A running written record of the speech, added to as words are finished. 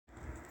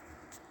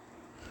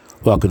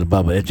Welcome to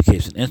Bible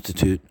Education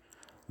Institute.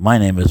 My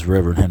name is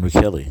Reverend Henry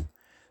Kelly.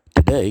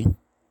 Today,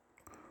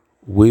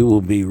 we will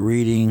be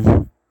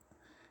reading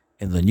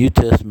in the New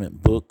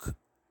Testament book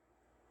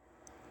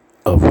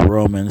of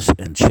Romans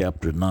in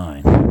chapter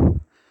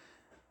 9.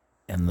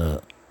 And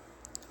the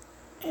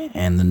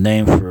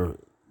name for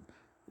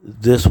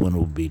this one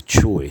will be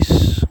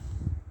Choice.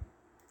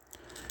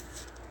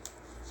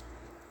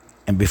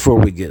 And before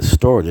we get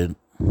started,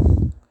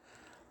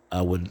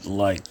 I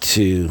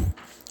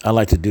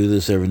like to do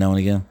this every now and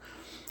again,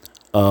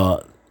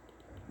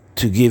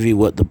 to give you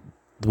what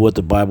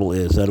the Bible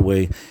is. That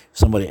way, if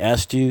somebody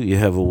asks you, you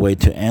have a way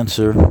to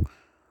answer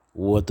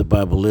what the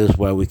Bible is,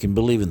 why we can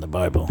believe in the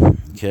Bible.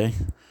 Okay?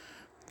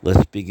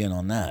 Let's begin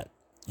on that.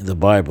 The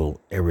Bible,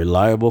 a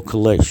reliable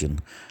collection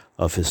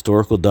of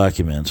historical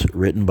documents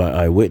written by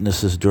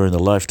eyewitnesses during the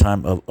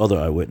lifetime of other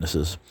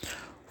eyewitnesses.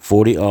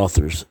 40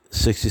 authors,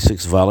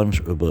 66 volumes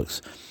or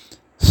books,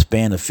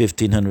 span of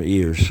 1,500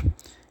 years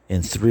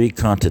in 3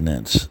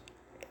 continents,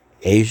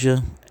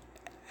 Asia,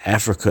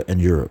 Africa, and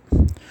Europe.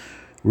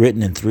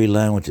 Written in 3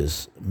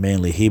 languages,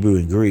 mainly Hebrew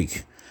and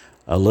Greek,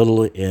 a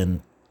little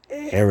in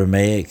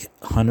Aramaic,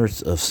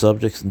 hundreds of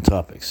subjects and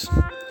topics.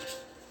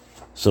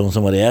 So when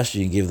somebody asks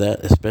you, you give that,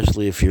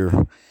 especially if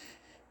you're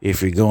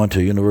going to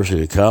a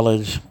university or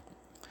college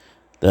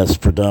that's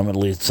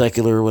predominantly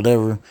secular or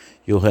whatever,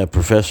 you'll have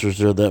professors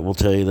there that will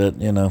tell you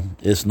that,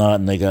 it's not,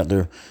 and they got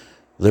their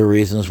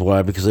reasons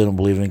why, because they don't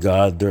believe in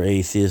God, they're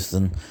atheists,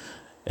 and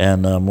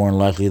more than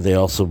likely they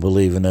also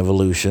believe in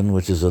evolution,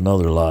 which is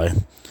another lie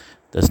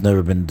that's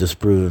never been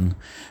disproven,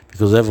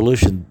 because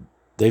evolution,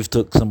 they've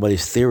took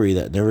somebody's theory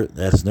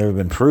that's never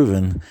been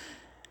proven,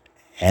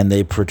 and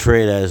they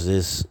portray it as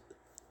this,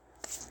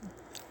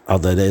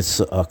 that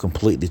it's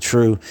completely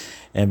true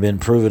and been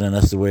proven, and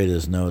that's the way it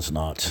is. No, it's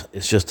not.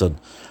 It's just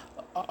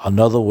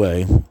another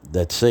way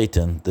that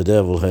Satan, the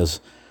devil, has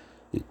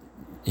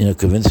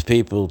convinced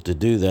people to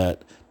do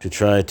that, to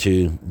try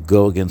to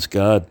go against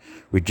God,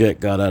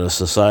 reject God out of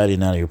society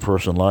and out of your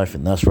personal life,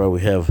 and that's why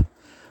we have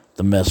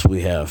the mess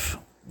we have.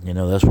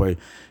 That's why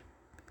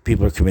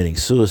people are committing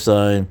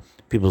suicide.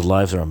 People's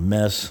lives are a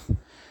mess.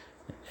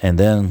 And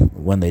then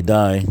when they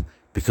die,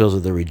 because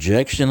of the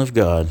rejection of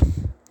God,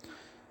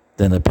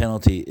 then the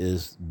penalty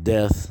is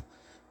death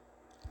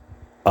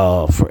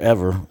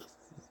forever.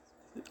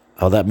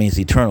 That means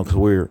eternal, because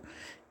we're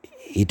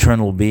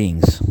eternal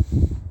beings.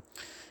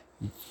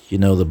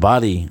 The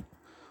body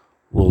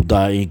will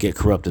die and get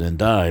corrupted and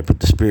die,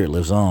 but the spirit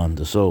lives on,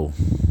 the soul.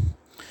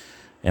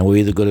 And we're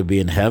either going to be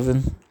in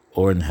heaven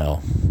or in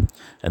hell.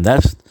 And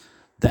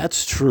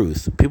that's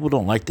truth. People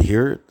don't like to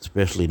hear it,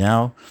 especially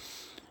now.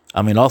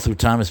 I mean, all through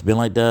time it's been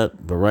like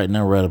that, but right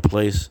now we're at a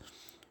place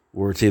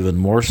where it's even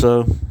more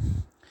so.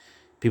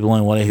 People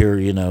only want to hear,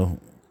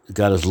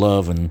 God is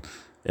love and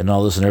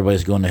all this, and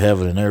everybody's going to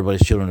heaven, and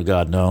everybody's children of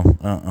God.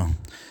 No,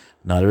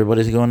 not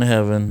everybody's going to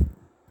heaven.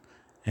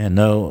 And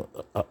no,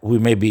 we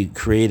may be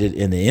created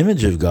in the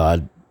image of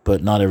God,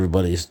 but not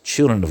everybody's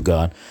children of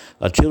God.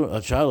 A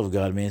child of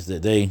God means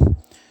that they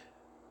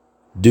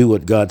do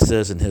what God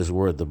says in His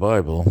Word, the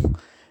Bible,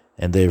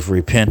 and they've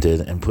repented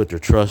and put their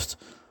trust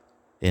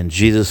in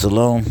Jesus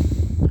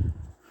alone.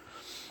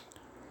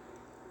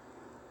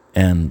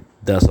 And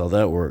that's how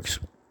that works.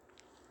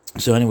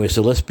 So anyway,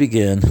 let's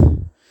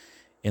begin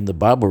in the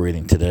Bible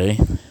reading today.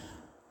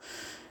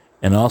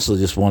 And I also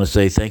just want to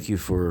say thank you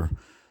for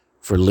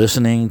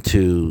listening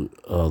to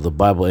the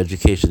Bible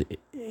Education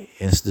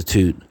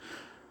Institute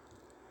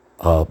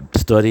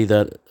study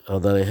that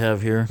I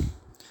have here.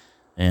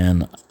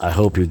 And I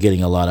hope you're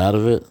getting a lot out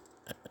of it.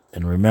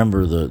 And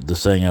remember the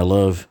saying I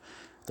love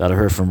that I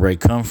heard from Ray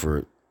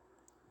Comfort,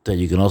 that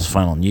you can also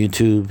find on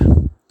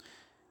YouTube.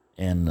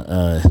 And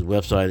his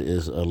website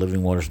is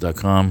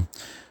livingwaters.com.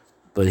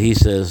 But he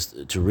says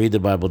to read the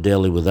Bible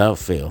daily without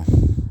fail.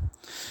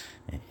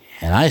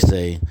 And I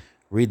say,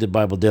 read the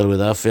Bible daily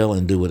without fail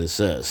and do what it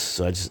says.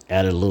 So I just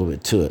added a little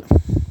bit to it.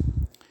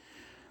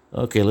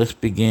 Okay, let's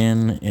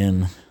begin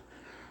and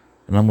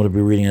I'm going to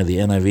be reading out of the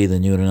NIV, the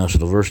New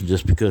International Version,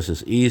 just because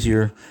it's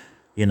easier.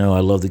 I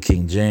love the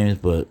King James,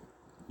 but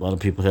a lot of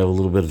people have a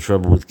little bit of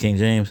trouble with King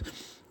James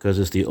because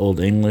it's the Old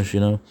English,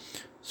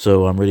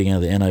 So I'm reading out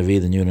of the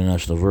NIV, the New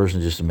International Version,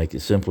 just to make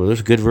it simpler.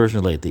 There's a good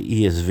version, like the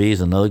ESV is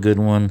another good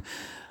one.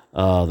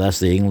 That's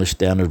the English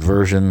Standard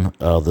Version,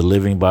 the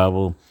Living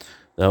Bible.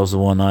 That was the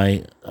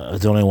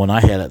only one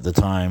I had at the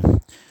time,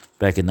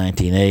 back in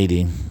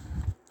 1980,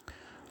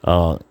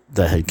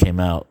 that had came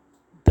out.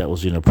 That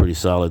was, pretty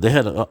solid. They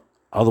had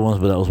other ones,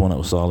 but that was one that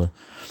was solid.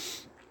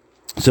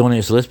 So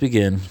anyway, let's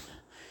begin.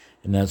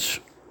 And that's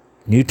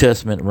New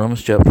Testament,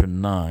 Romans chapter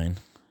 9.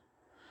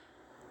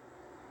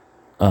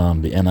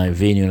 The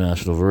NIV, New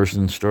International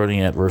Version,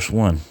 starting at verse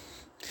 1.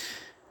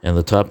 And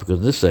the topic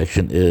of this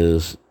section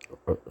is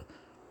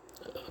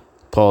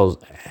Paul's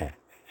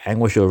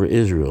anguish over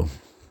Israel.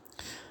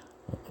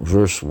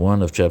 Verse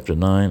 1 of chapter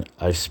 9,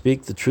 I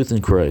speak the truth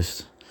in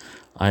Christ.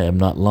 I am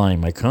not lying.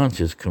 My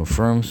conscience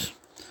confirms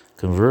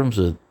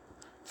it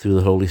through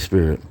the Holy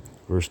Spirit.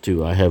 Verse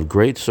 2, I have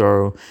great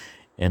sorrow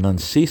and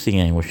unceasing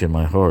anguish in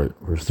my heart.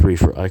 Verse 3,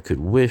 for I could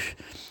wish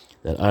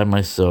that I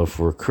myself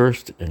were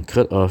cursed and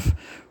cut off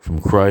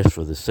from Christ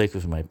for the sake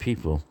of my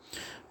people,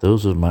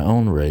 those of my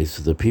own race,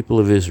 the people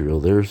of Israel.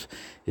 Theirs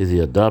is the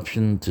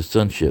adoption to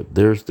sonship.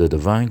 Theirs the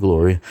divine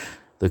glory,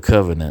 the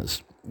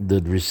covenants,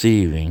 the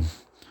receiving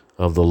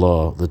of the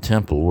law, the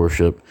temple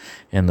worship,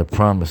 and the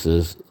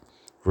promises.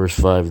 Verse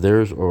 5,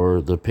 theirs are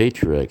the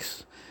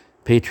patriarchs,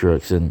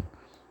 and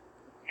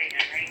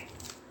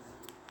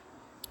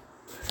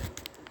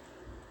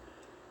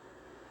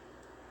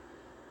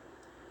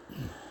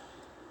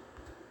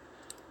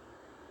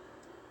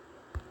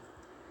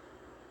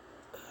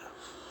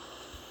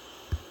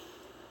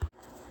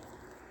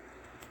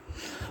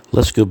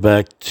let's go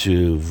back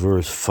to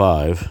verse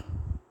 5.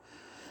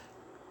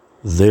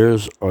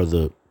 Theirs are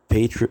the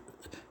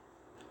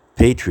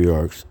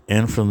patriarchs,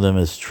 and from them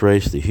is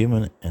traced the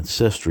human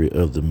ancestry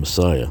of the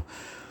Messiah,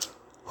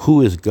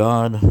 who is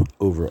God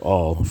over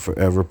all,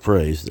 forever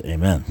praised.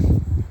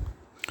 Amen.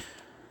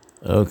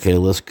 Okay,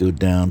 let's go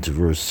down to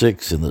verse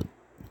 6,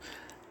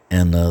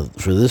 and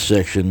for this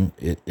section,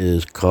 it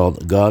is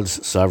called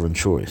God's sovereign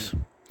choice.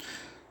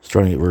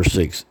 Starting at verse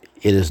 6,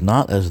 it is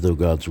not as though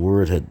God's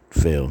word had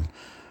failed,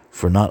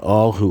 for not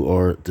all who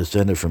are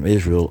descended from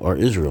Israel are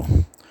Israel.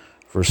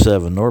 Verse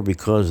 7, nor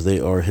because they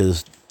are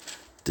his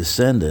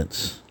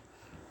descendants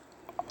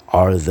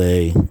are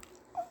they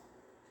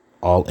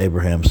all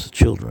Abraham's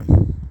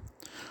children.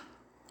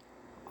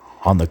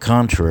 On the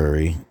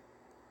contrary,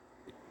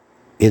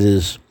 it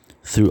is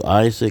through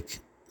Isaac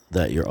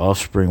that your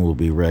offspring will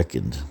be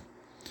reckoned.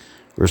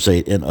 Verse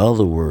 8, in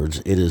other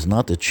words, it is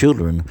not the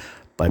children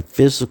by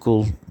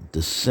physical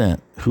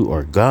descent who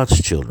are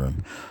God's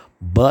children,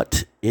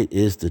 but it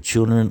is the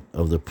children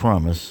of the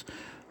promise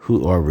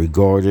who are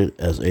regarded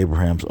as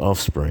Abraham's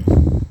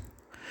offspring.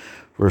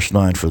 Verse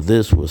 9, for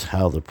this was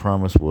how the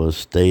promise was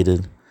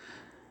stated,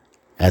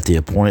 at the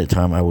appointed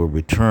time I will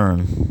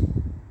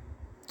return,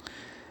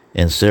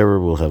 and Sarah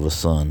will have a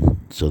son.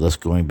 So that's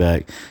going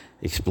back,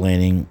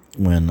 explaining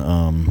when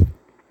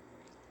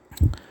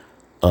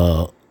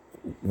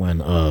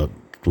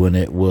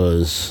it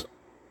was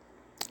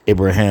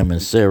Abraham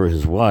and Sarah,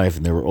 his wife,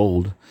 and they were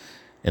old,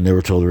 and they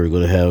were told they were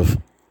going to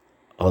have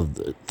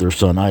their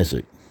son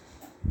Isaac.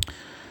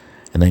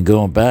 And then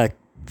going back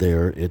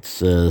there, it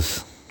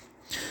says,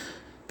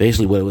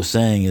 basically what it was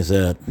saying is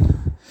that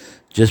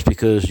just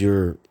because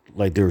you're,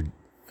 like, they're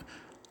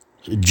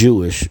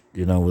Jewish,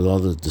 with all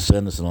the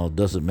descendants and all,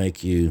 doesn't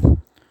make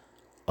you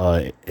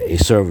a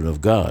servant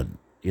of God.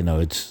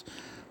 It's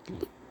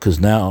because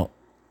now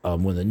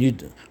when the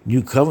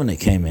new covenant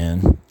came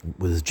in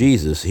with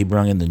Jesus, he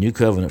brought in the new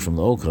covenant from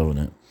the old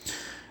covenant.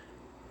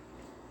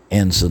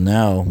 And so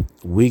now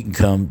we can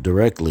come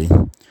directly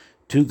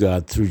to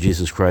God through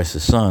Jesus Christ,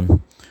 his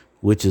Son,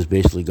 which is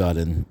basically God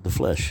in the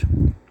flesh.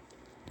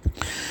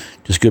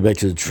 Just go back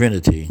to the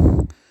Trinity.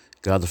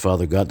 God the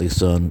Father, God the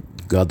Son,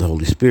 God the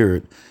Holy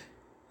Spirit.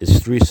 It's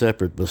three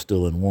separate but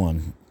still in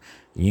one.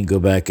 You can go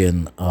back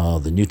in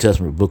the New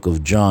Testament book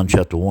of John,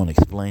 chapter 1,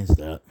 explains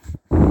that.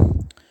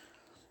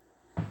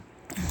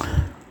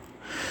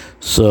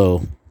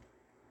 So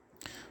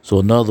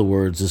in other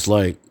words, it's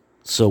like,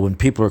 so when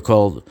people are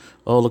called,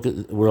 oh, look,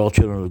 we're all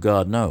children of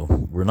God.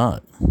 No, we're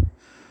not.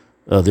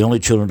 The only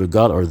children of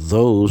God are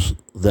those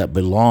that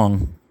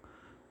belong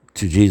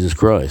to Jesus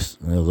Christ.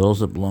 Those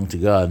that belong to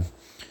God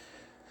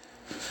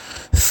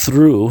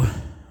through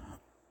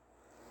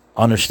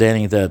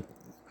understanding that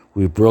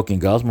we've broken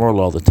God's moral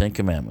law, the Ten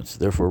Commandments.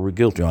 Therefore, we're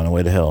guilty on our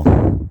way to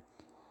hell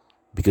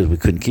because we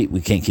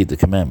can't keep the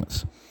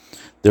commandments.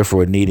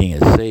 Therefore, needing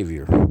a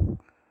savior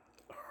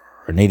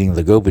or needing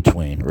the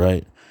go-between,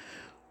 right?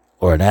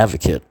 Or an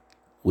advocate,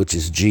 which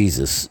is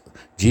Jesus.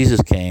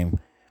 Jesus came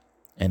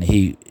and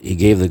he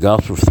gave the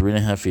gospel for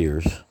 3.5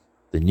 years,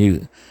 the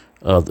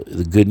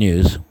good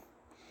news,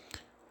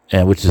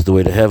 and which is the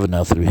way to heaven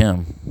now through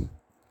him.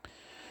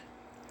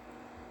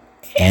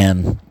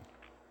 And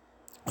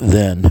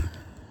then,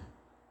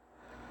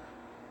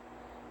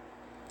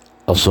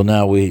 so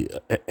now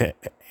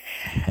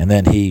and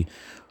then he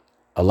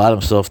allowed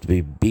himself to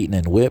be beaten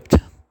and whipped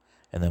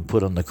and then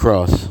put on the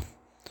cross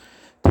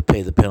to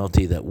pay the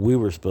penalty that we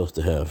were supposed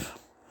to have.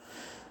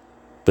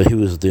 But he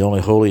was the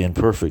only holy and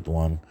perfect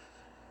one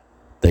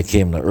that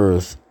came to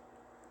earth,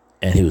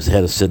 and he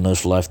had a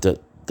sinless life,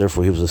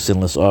 therefore he was a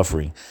sinless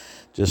offering.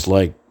 Just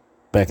like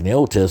back in the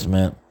Old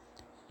Testament,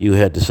 you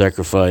had to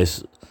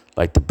sacrifice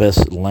like the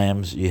best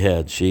lambs you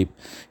had, sheep,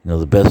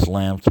 the best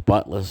lamb,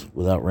 spotless,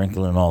 without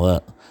wrinkle and all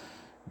that,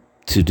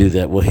 to do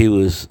that. Well, he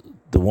was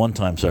the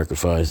one-time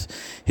sacrifice.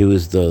 He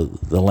was the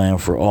lamb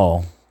for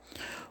all.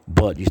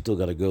 But you still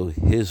got to go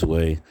his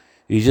way.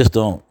 You just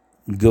don't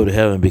go to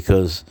heaven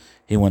because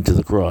he went to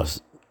the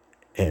cross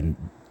and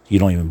you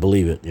don't even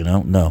believe it,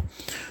 No.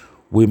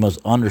 We must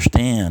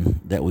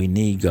understand that we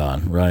need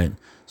God, right?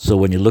 So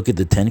when you look at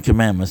the Ten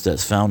Commandments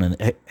that's found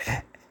in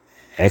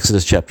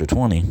Exodus chapter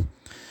 20,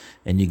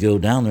 and you go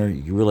down there,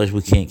 you realize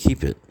we can't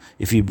keep it.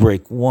 If you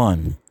break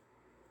one,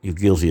 you're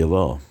guilty of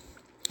all.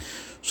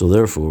 So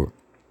therefore,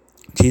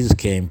 Jesus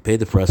came, paid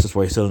the price. That's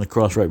why he said on the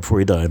cross right before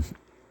he died,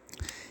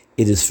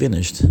 "It is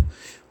finished,"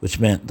 which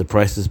meant the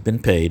price has been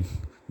paid.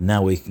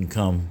 Now we can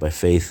come by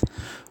faith,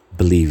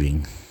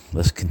 believing.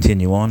 Let's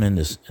continue on in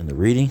the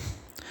reading.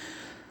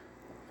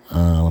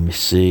 Let me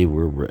see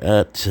where we're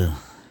at.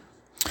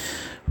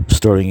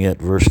 Starting at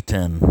verse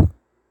 10.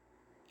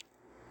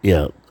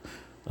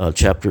 Romans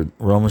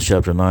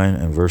chapter 9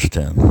 and verse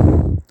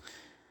 10.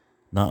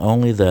 Not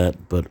only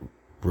that, but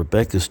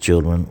Rebekah's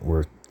children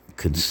were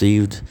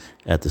conceived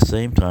at the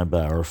same time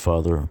by our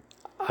father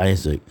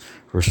Isaac.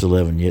 Verse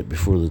 11. Yet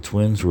before the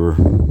twins were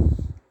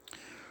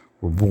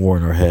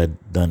born or had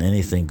done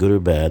anything good or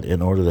bad,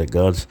 in order that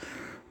God's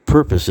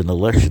purpose in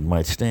election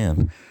might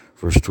stand.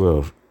 Verse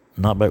 12.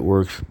 Not by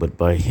works, but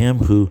by him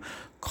who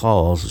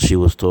calls, she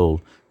was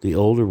told, the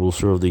older will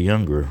serve the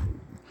younger.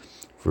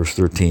 Verse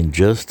 13.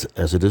 Just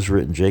as it is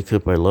written,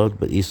 Jacob I loved,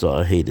 but Esau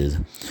I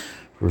hated.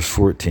 Verse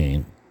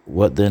 14.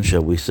 What then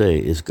shall we say?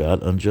 Is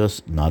God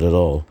unjust? Not at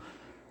all.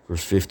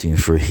 Verse 15.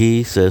 For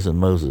he says to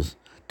Moses,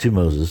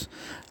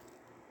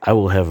 I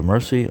will have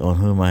mercy on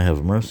whom I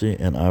have mercy,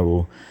 and I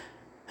will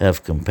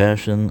have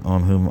compassion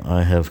on whom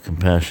I have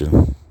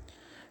compassion.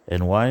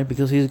 And why?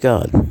 Because he's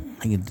God.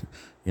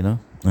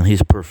 And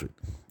he's perfect,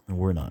 and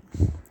we're not.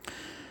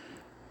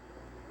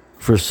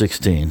 Verse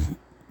 16.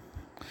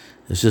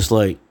 It's just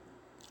like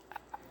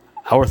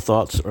our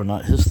thoughts are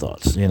not his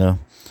thoughts,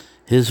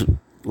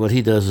 What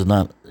he does is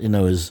not,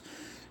 is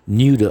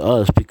new to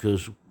us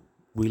because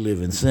we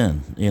live in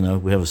sin.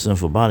 We have a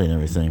sinful body and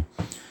everything.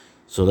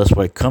 So that's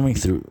why coming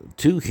through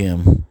to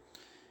him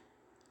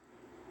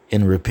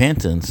in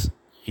repentance,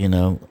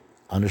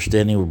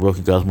 understanding we're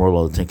broken God's moral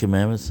law, the Ten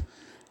Commandments,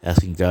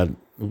 asking God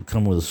to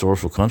come with a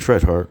sorrowful,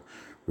 contrite heart,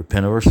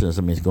 repent of our sins.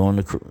 That means going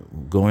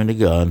to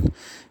God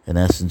and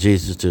asking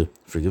Jesus to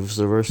forgive us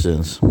of our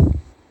sins.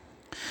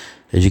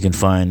 As you can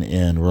find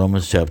in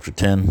Romans chapter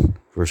 10,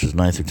 verses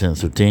 9 through 10 and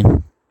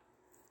 13.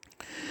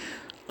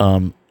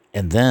 And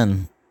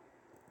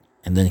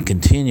then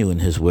continue in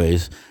his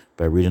ways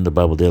by reading the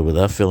Bible daily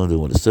without failing,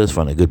 doing what it says,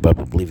 find a good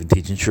Bible believing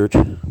teaching church.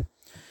 And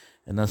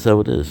that's how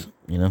it is,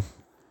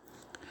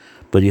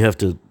 But you have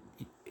to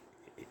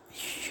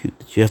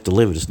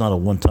live it. It's not a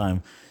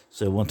one-time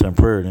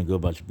prayer and then go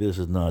about your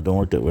business. No, it don't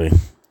work that way.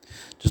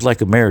 Just like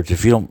a marriage,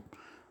 if you don't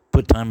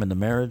put time in the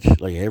marriage,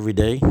 like every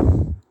day,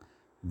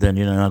 then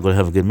you're not going to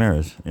have a good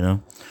marriage, Or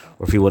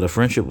if you want a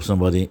friendship with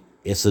somebody,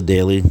 it's a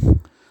daily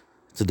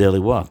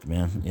walk,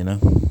 man,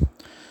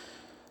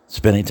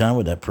 Spending time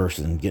with that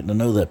person, getting to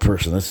know that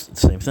person, that's the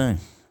same thing.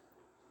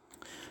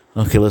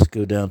 Okay, let's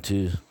go down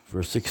to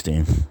verse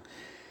 16.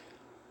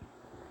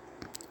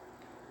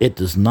 It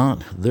does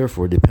not,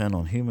 therefore, depend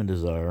on human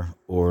desire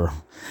or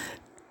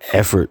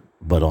effort,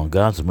 but on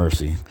God's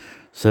mercy.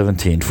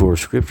 17. For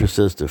Scripture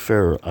says to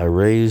Pharaoh, I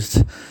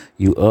raised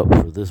you up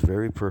for this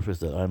very purpose,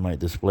 that I might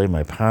display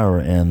my power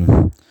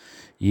in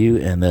you,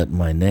 and that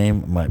my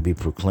name might be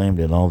proclaimed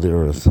in all the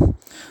earth.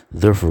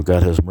 Therefore,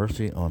 God has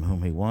mercy on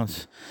whom he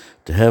wants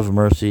to have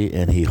mercy,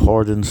 and he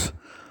hardens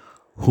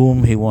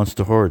whom he wants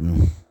to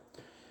harden.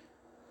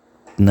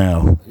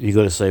 Now, you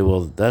got to say,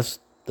 well, that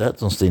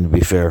doesn't seem to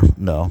be fair.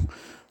 No.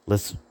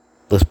 Let's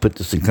put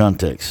this in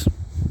context.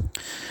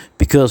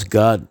 Because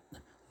God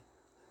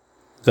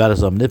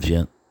is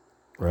omniscient,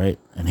 right?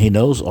 And he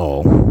knows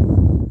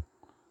all.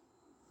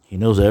 He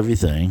knows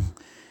everything,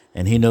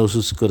 and he knows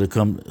who's going to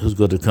come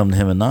to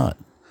him and not.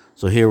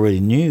 So he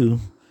already knew,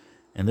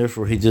 and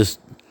therefore he just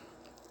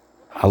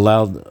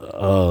allowed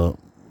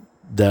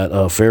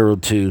that Pharaoh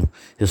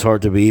his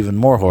heart to be even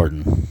more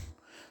hardened.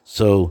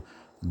 So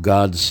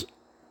God's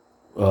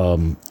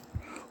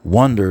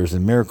wonders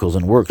and miracles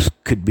and works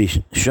could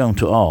be shown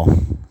to all,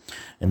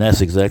 and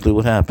that's exactly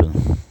what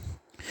happened.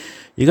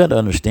 You got to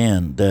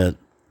understand that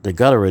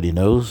God already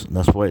knows, and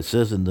that's why it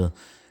says in the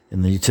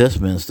New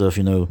Testament and stuff,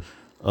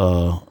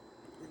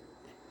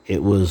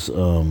 it was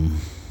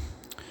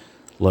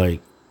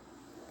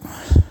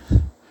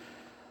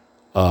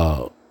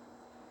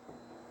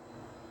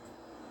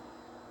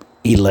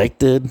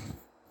elected,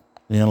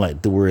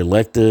 like the word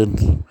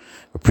elected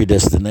or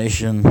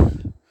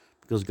predestination,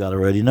 because God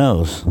already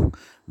knows. And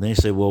then you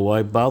say, well,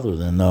 why bother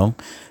then? No,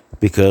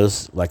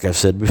 because like I've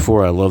said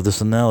before, I love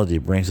this analogy,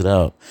 it brings it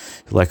out.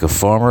 Like a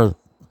farmer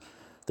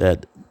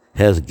that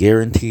has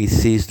guaranteed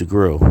seeds to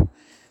grow,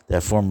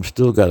 that farmer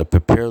still got to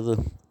prepare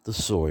the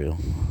soil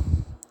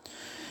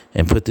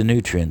and put the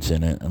nutrients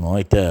in it and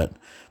like that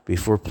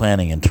before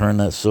planting, and turn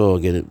that soil,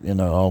 get it,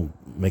 all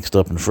mixed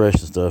up and fresh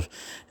and stuff,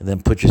 and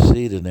then put your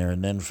seed in there.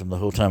 And then from the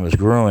whole time it's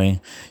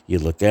growing, you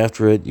look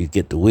after it, you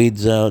get the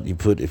weeds out, you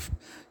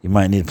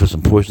might need to put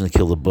some poison to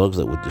kill the bugs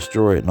that would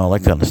destroy it and all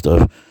that kind of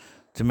stuff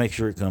to make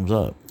sure it comes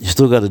up. You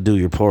still got to do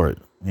your part,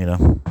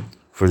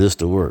 for this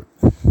to work.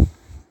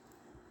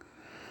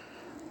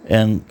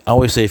 And I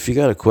always say, if you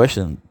got a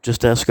question,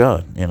 just ask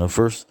God.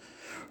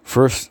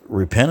 First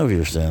repent of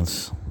your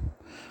sins,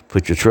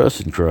 put your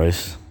trust in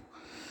Christ,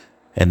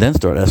 and then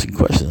start asking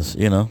questions,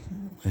 and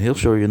he'll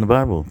show you in the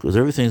Bible, because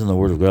everything's in the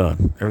Word of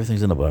God.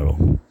 Everything's in the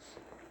Bible.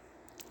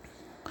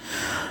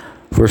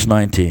 Verse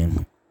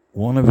 19.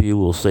 One of you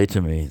will say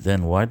to me,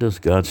 then why does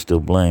God still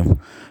blame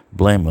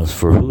us?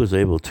 For who is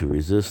able to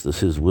resist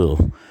his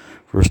will?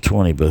 Verse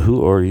 20, but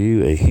who are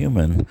you, a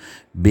human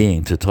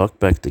being, to talk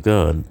back to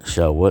God?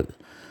 Shall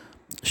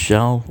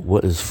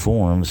what is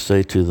formed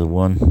say to the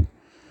one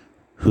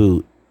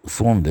who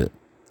formed it,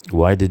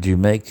 why did you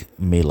make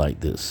me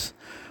like this?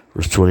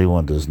 Verse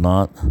 21, does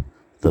not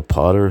the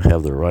potter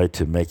have the right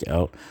to make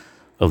out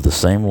of the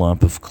same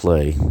lump of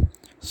clay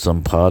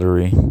some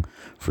pottery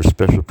for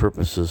special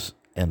purposes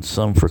and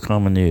some for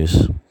common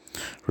use?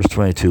 Verse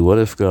 22, what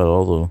if God,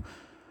 although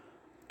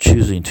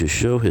choosing to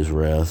show his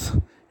wrath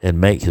and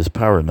make his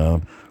power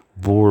known,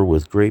 bore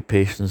with great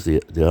patience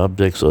the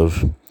objects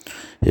of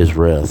his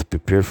wrath,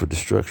 prepared for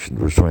destruction?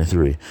 Verse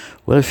 23,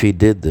 what if he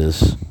did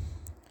this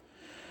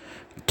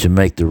to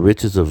make the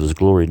riches of his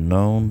glory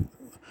known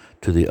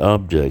to the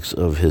objects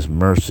of his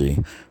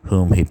mercy,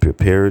 whom he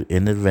prepared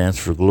in advance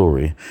for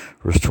glory?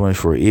 Verse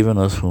 24, even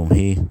us whom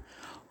he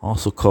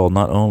also called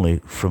not only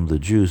from the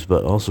Jews,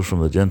 but also from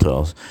the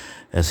Gentiles.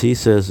 As he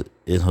says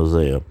in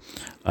Hosea,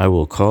 I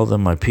will call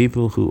them my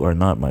people who are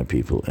not my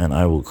people, and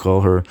I will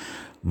call her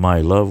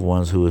my loved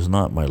ones who is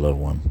not my loved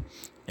one.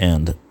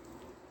 And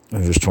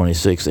verse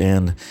 26,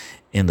 and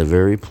in the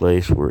very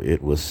place where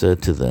it was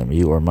said to them,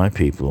 you are my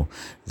people,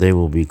 they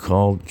will be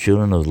called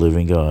children of the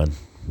living God.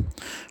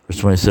 Verse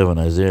 27,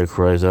 Isaiah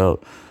cries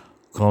out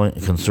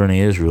concerning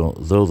Israel,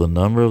 though the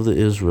number of the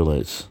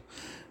Israelites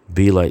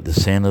be like the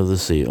sand of the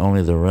sea,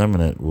 only the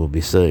remnant will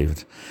be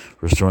saved.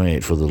 Verse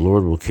 28, for the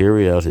Lord will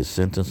carry out his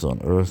sentence on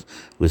earth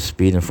with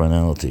speed and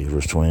finality.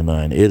 Verse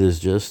 29, it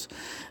is just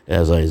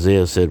as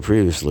Isaiah said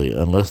previously,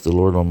 unless the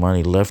Lord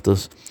Almighty left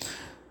us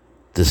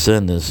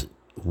descendants,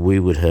 we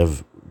would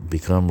have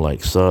become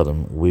like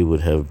Sodom, we would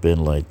have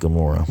been like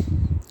Gomorrah.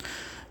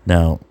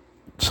 Now,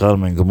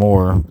 Sodom and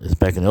Gomorrah is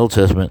back in the Old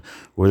Testament,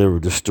 where they were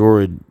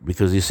destroyed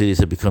because these cities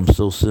had become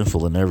so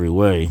sinful in every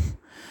way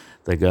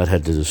that God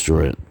had to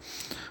destroy it.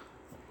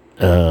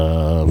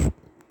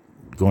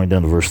 Going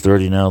down to verse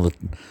 30 now,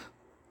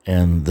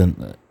 and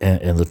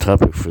the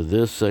topic for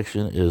this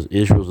section is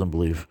Israel's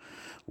unbelief.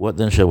 What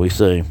then shall we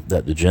say?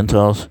 That the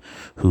Gentiles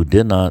who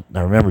did not,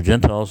 now remember,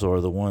 Gentiles are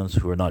the ones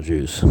who are not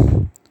Jews,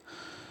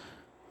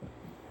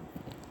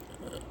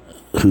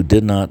 who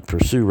did not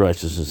pursue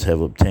righteousness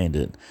have obtained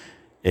it,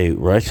 a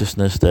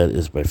righteousness that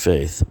is by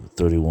faith.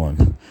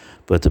 31.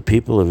 But the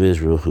people of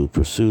Israel who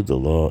pursued the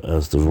law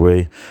as the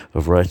way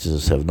of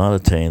righteousness have not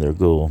attained their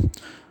goal.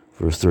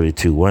 Verse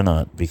 32, why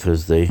not?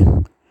 Because they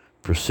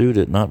pursued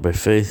it not by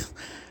faith,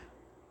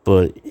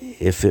 but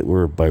if it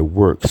were by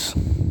works,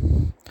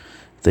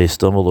 they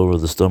stumbled over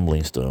the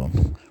stumbling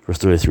stone. Verse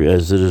 33,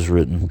 as it is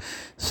written,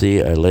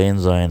 see, I lay in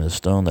Zion a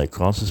stone that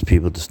causes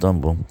people to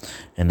stumble,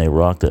 and a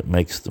rock that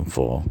makes them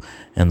fall,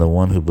 and the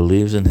one who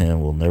believes in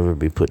him will never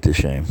be put to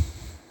shame.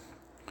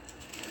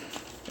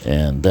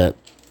 And that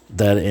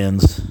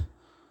ends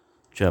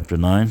chapter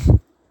 9.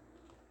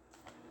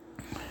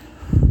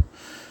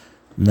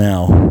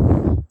 Now,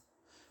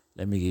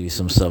 let me give you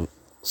some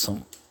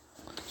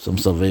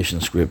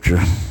salvation scripture.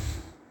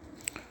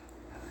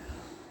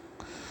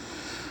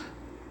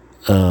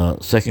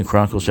 2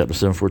 Chronicles chapter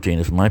 7:14.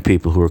 If my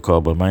people who are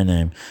called by my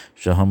name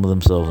shall humble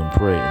themselves and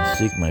pray and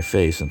seek my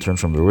face and turn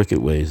from their wicked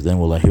ways, then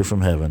will I hear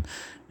from heaven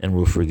and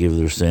will forgive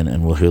their sin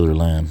and will heal their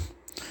land.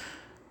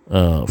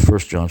 1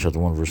 John chapter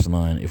 1 verse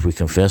 9. If we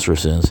confess our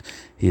sins,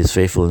 he is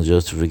faithful and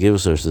just to forgive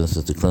us our sins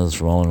and to cleanse us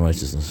from all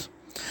unrighteousness.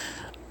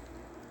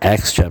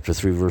 Acts chapter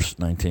 3 verse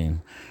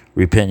 19.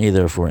 Repent ye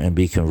therefore and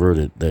be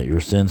converted, that your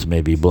sins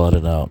may be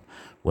blotted out,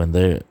 when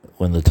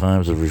the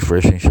times of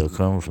refreshing shall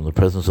come from the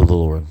presence of the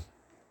Lord.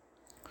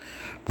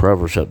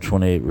 Proverbs chapter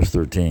 28 verse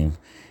 13.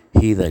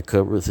 He that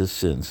covereth his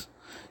sins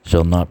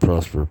shall not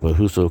prosper, but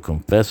whoso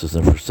confesseth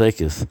and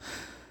forsaketh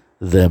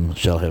them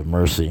shall have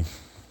mercy.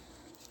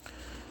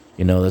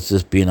 You know, that's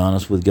just being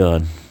honest with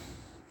God.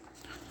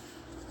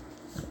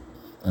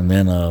 And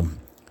then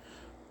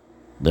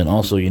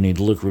also you need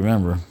to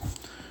remember,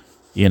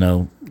 you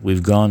know,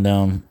 we've gone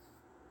down,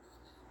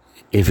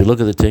 if you look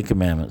at the Ten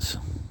Commandments,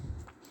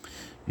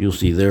 you'll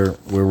see there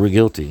where we're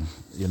guilty,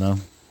 you know.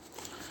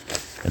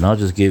 And I'll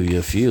just give you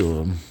a few of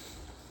them.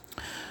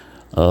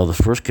 The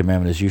first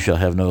commandment is, you shall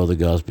have no other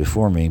gods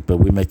before me. But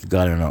we make a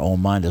God in our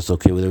own mind that's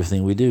okay with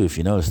everything we do, if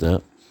you notice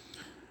that.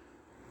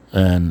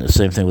 And the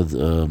same thing with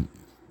the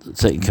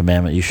second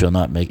commandment, you shall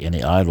not make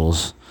any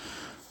idols.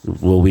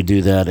 Well, we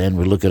do that, and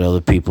we look at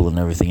other people and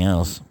everything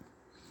else.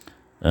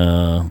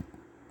 The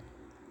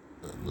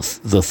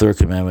third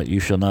commandment,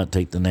 you shall not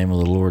take the name of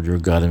the Lord your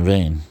God in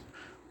vain.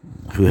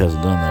 Who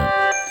hasn't done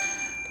that?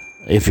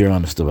 If you're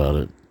honest about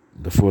it.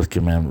 The fourth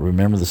commandment,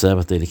 remember the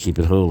Sabbath day to keep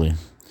it holy.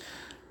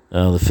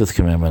 The fifth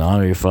commandment,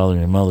 honor your father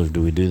and your mother.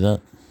 Do we do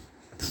that?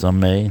 Some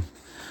may,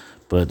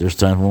 but there's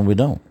times when we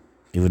don't.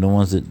 Even the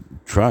ones that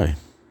try.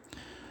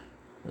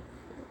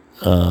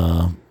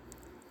 The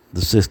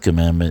sixth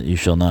commandment, you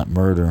shall not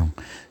murder.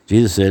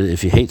 Jesus said,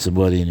 if you hate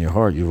somebody in your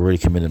heart, you've already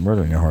committed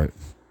murder in your heart.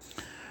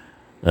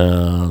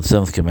 The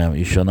seventh commandment,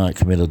 you shall not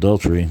commit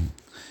adultery.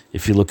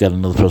 If you look at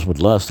another person with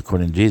lust,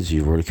 according to Jesus,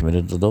 you've already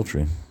committed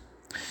adultery.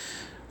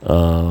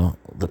 The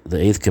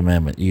eighth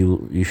commandment,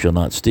 you shall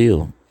not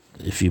steal.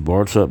 If you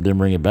borrowed something, didn't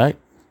bring it back.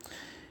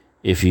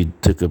 If you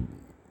took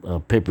a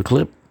paper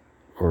clip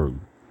or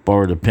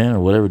borrowed a pen or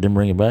whatever, didn't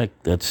bring it back,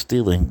 that's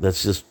stealing.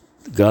 That's just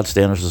God's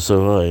standards are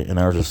so high and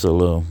ours are so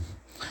low.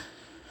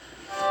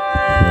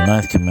 The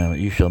ninth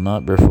commandment, you shall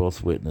not bear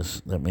false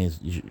witness. That means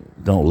you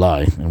don't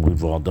lie, and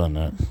we've all done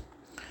that.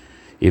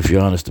 If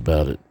you're honest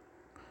about it.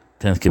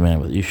 10th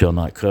commandment, you shall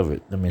not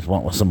covet. That means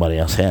want what somebody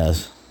else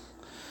has.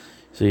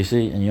 So you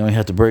see, and you only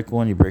have to break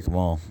one, you break them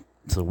all.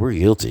 So we're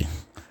guilty.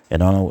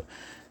 And I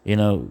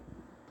know,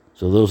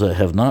 so those that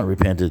have not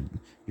repented,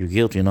 you're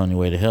guilty and on your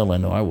way to hell. I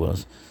know I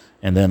was.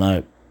 And then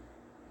I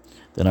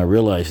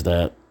realized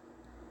that.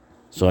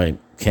 So I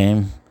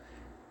came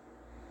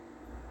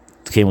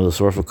with a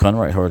sorrowful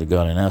contrite heart to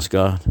God and asked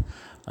God.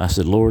 I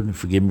said, Lord,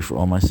 forgive me for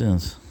all my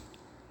sins.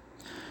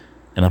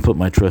 And I put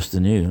my trust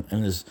in you.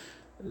 And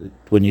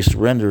when you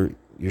surrender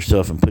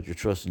yourself and put your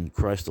trust in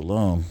Christ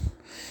alone,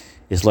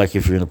 it's like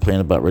if you're in a plane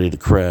about ready to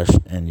crash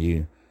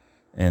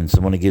and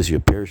somebody gives you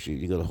a parachute,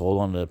 you got to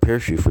hold on to that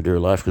parachute for dear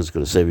life because it's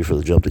going to save you for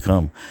the jump to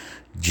come.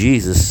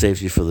 Jesus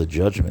saves you for the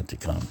judgment to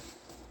come.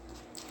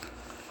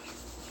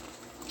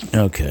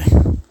 Okay.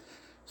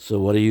 So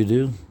what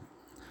do?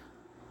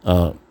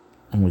 I'm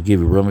going to give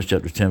you Romans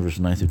chapter 10, verse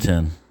 9 through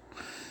 10.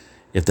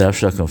 If thou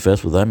shalt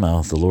confess with thy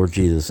mouth the Lord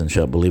Jesus, and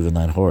shalt believe in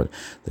thine heart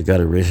that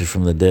God hath raised him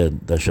from the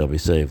dead, thou shalt be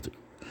saved.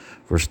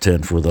 Verse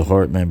 10, for the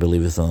heart man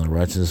believeth on the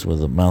righteousness, with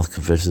the mouth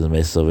confesses and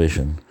makes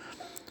salvation.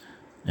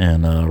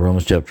 And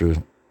Romans chapter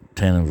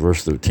 10 and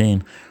verse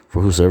 13,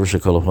 for whosoever shall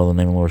call upon the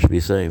name of the Lord shall be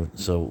saved.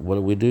 So what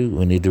do?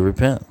 We need to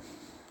repent.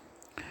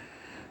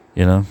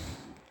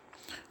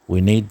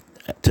 We need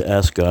to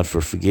ask God for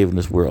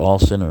forgiveness. We're all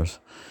sinners.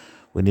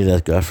 We need to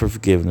ask God for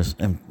forgiveness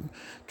and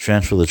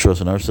transfer the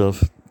trust in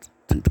ourselves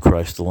to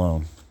Christ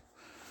alone.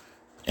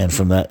 And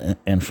from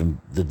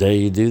the day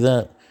you do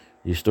that,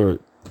 you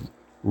start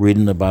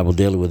reading the Bible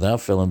daily without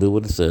fail and do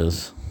what it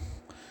says,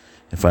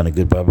 and find a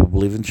good Bible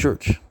believing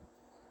church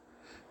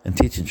and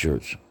teaching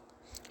church.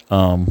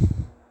 And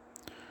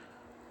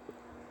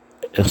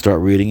start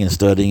reading and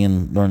studying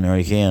and learning all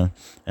you can.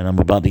 And I'm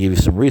about to give you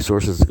some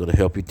resources that's going to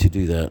help you to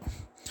do that.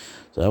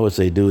 So I would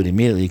say do it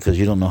immediately because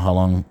you don't know how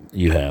long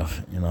you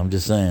have. I'm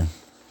just saying.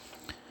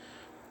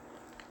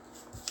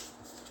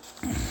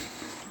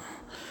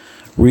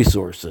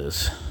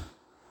 Resources.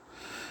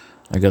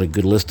 I got a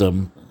good list of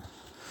them.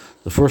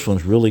 The first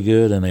one's really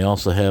good, and they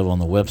also have on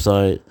the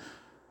website,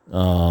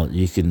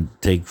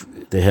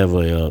 they have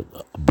a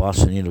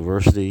Boston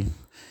University.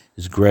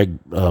 It's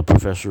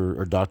Professor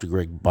or Dr.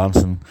 Greg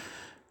Bonson,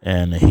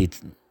 and he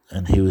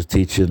was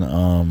teaching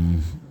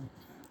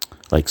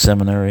like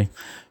seminary.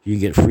 You can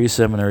get free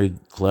seminary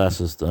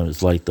classes.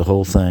 It's like the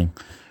whole thing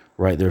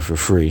right there for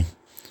free.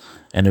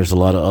 And there's a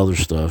lot of other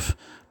stuff.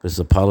 There's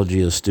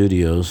Apologia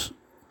Studios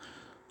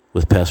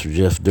with Pastor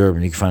Jeff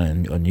Durbin. You can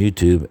find it on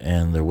YouTube.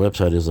 And their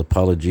website is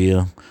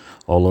Apologia,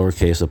 all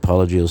lowercase,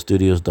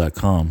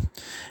 apologiastudios.com.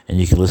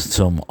 And you can listen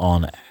to them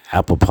on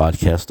Apple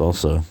Podcast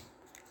also.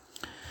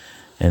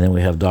 And then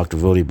we have Dr.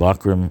 Vodi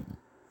Bakram.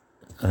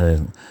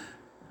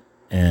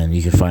 And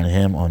you can find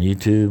him on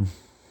YouTube.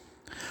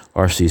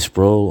 R.C.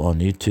 Sproul on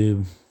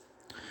YouTube.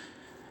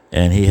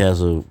 And he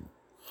has an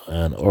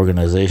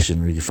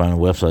organization. You can find a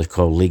website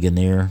called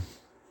Ligonier.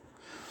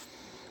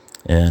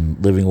 And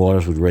Living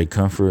Waters with Ray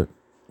Comfort,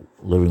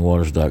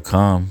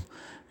 livingwaters.com.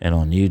 And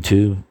on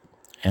YouTube,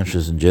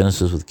 Answers in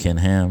Genesis with Ken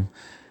Ham,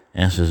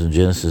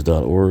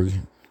 answersingenesis.org.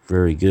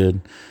 Very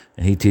good.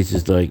 And he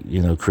teaches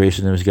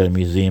creation. He's got a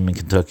museum in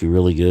Kentucky,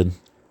 really good.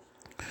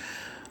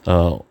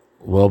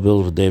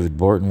 Wellbuilders with David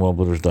Barton,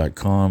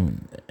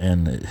 wellbuilders.com.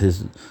 And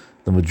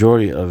the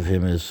majority of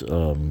him is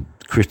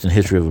Christian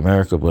history of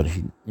America, but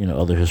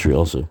other history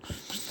also.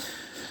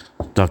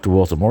 Dr.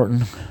 Walter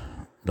Martin,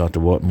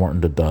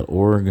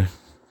 drwaltermartin.org,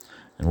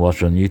 and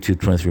watch on YouTube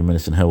 23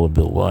 Minutes in Hell with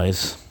Bill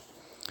Wise.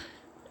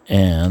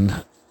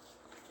 And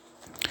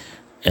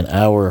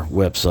our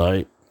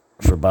website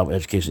for Bible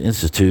Education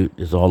Institute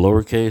is all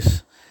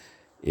lowercase.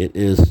 It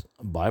is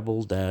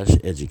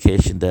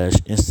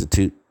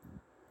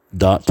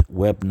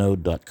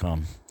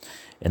Bible-Education-Institute.webnode.com.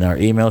 And our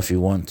email, if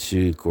you want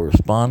to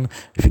correspond,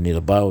 if you need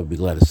a Bible, we'd be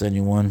glad to send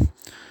you one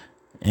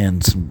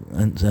and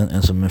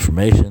some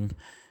information.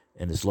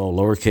 And it's all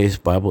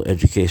lowercase, Bible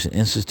Education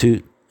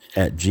Institute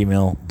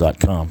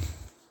 @gmail.com.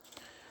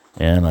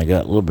 And I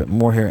got a little bit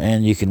more here.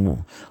 And you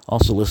can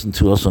also listen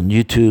to us on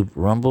YouTube,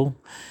 Rumble,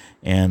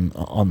 and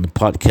on the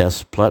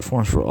podcast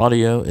platforms for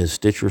audio is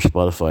Stitcher,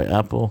 Spotify,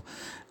 Apple,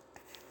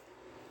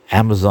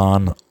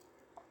 Amazon,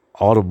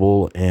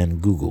 Audible,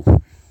 and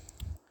Google.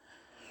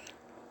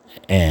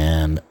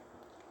 And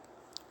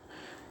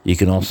you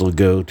can also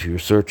go to your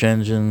search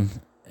engine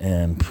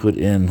and put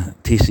in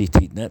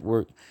TCT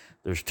Network.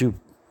 There's two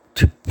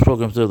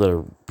programs there that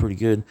are pretty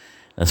good.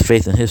 That's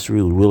Faith and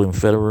History with William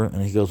Federer,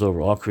 and he goes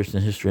over all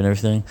Christian history and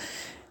everything.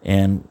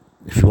 And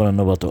if you want to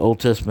know about the Old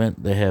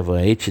Testament, they have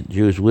Ancient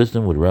Jewish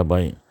Wisdom with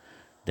Rabbi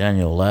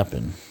Daniel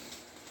Lapin.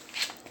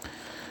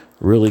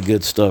 Really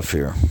good stuff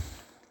here.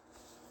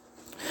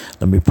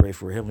 Let me pray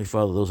for Heavenly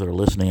Father, those that are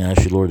listening. I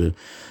ask you, Lord, to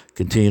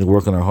continue to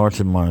work on our hearts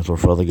and minds, Lord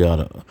Father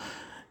God,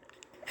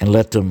 and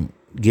let them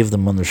give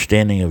them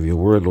understanding of your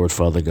word, Lord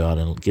Father God,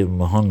 and give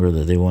them a hunger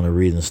that they want to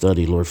read and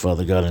study, Lord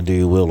Father God, and do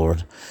your will,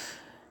 Lord.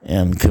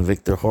 And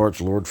convict their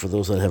hearts, Lord, for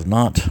those that have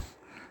not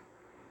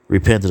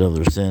repented of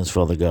their sins,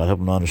 Father God. Help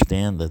them to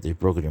understand that they've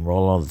broken your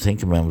moral law, the Ten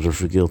Commandments are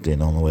for guilty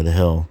and on the way to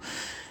hell.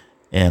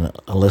 And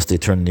unless they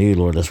turn to you,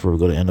 Lord, that's where we're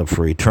going to end up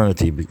for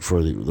eternity,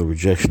 for the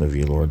rejection of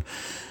you, Lord.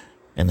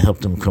 And help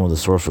them come with a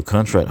sorrowful,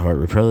 contrite heart,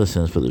 repent of their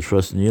sins, put their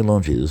trust in you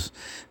alone, Jesus.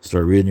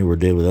 Start reading your word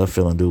daily without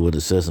fail and do what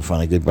it says and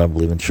find a good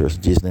Bible-believing church.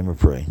 In Jesus' name we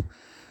pray.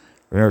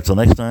 Remember, till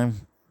next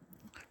time,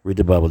 read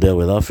the Bible daily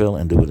without fail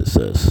and do what it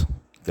says.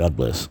 God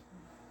bless.